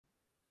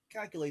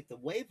calculate the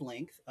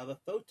wavelength of a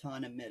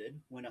photon emitted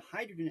when a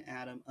hydrogen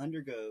atom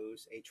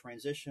undergoes a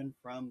transition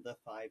from the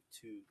 5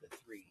 to the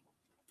 3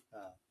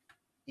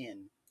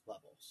 N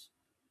levels.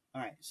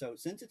 All right, so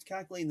since it's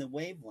calculating the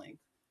wavelength,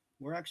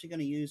 we're actually going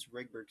to use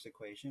Rydberg's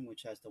equation,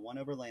 which has the 1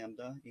 over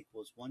lambda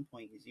equals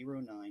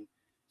 1.096776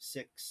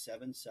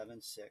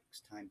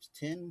 times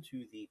 10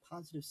 to the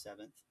positive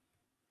 7th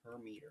per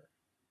meter,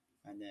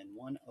 and then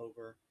 1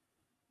 over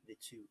the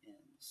two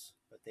n's,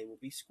 but they will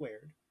be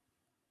squared.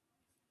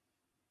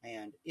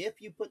 And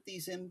if you put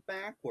these in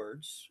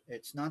backwards,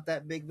 it's not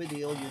that big of a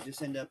deal. You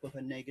just end up with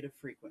a negative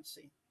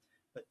frequency.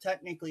 But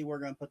technically, we're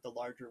going to put the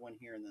larger one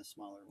here and the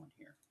smaller one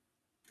here.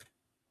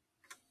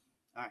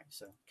 All right,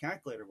 so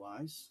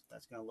calculator-wise,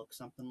 that's going to look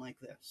something like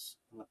this.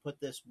 I'm going to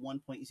put this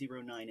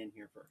 1.09 in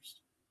here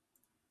first.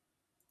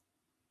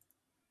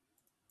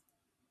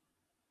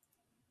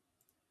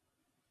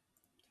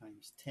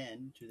 Times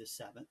 10 to the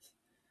 7th.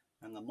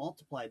 I'm going to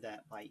multiply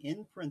that by,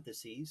 in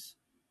parentheses,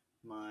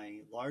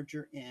 my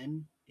larger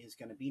n is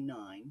going to be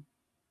 9,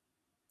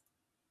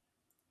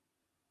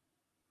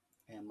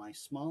 and my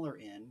smaller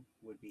n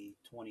would be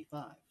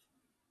 25.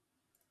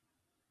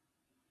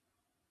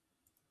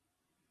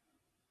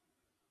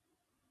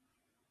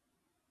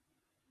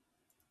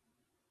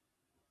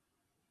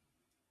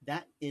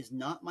 That is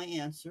not my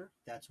answer.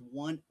 That's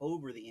 1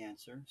 over the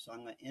answer. So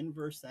I'm going to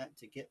inverse that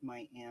to get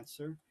my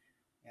answer.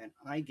 And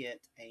I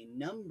get a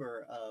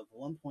number of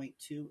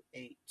 1.282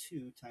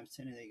 times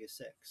 10 to the negative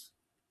 6.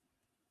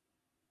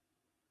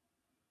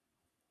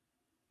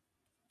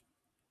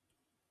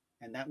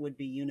 And that would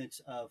be units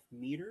of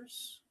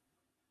meters.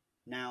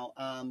 Now,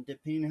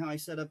 depending on how I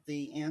set up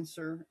the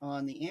answer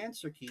on the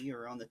answer key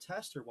or on the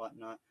test or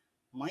whatnot,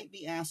 might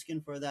be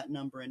asking for that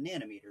number in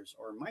nanometers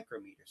or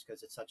micrometers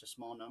because it's such a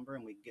small number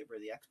and we can get rid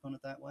of the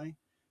exponent that way.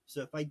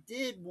 So if I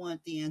did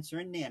want the answer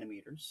in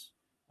nanometers,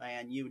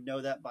 and you would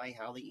know that by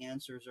how the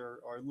answers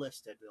are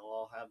listed, they'll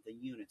all have the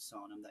units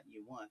on them that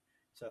you want.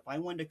 So if I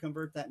wanted to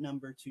convert that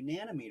number to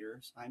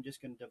nanometers, I'm just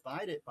going to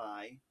divide it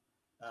by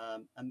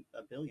a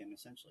billion,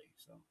 essentially.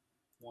 So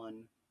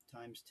 1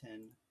 times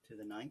 10 to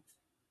the 9th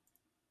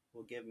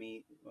will give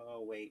me,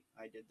 oh wait,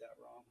 I did that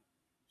wrong.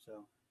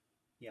 So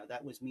yeah,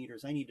 that was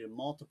meters. I need to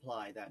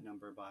multiply that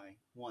number by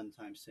 1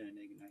 times 10 to the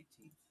negative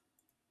 19th.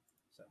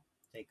 So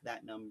take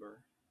that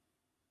number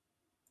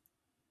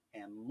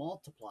and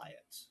multiply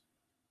it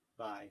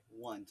by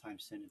 1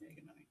 times 10 to the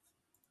negative 9th,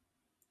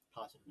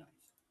 positive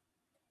 9th.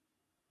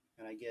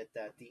 And I get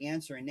that the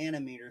answer in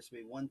nanometers will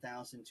be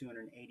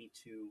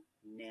 1,282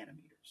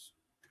 nanometers.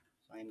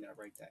 So I'm going to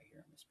write that here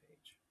on this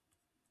page.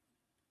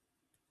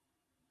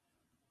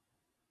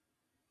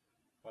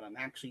 What I'm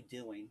actually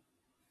doing,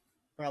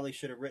 probably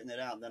should have written it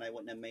out, then I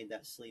wouldn't have made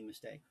that silly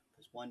mistake,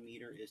 because 1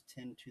 meter is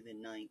 10 to the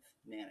 9th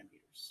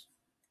nanometers.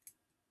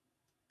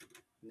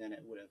 And then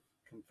it would have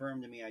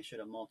confirmed to me I should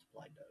have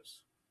multiplied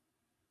those.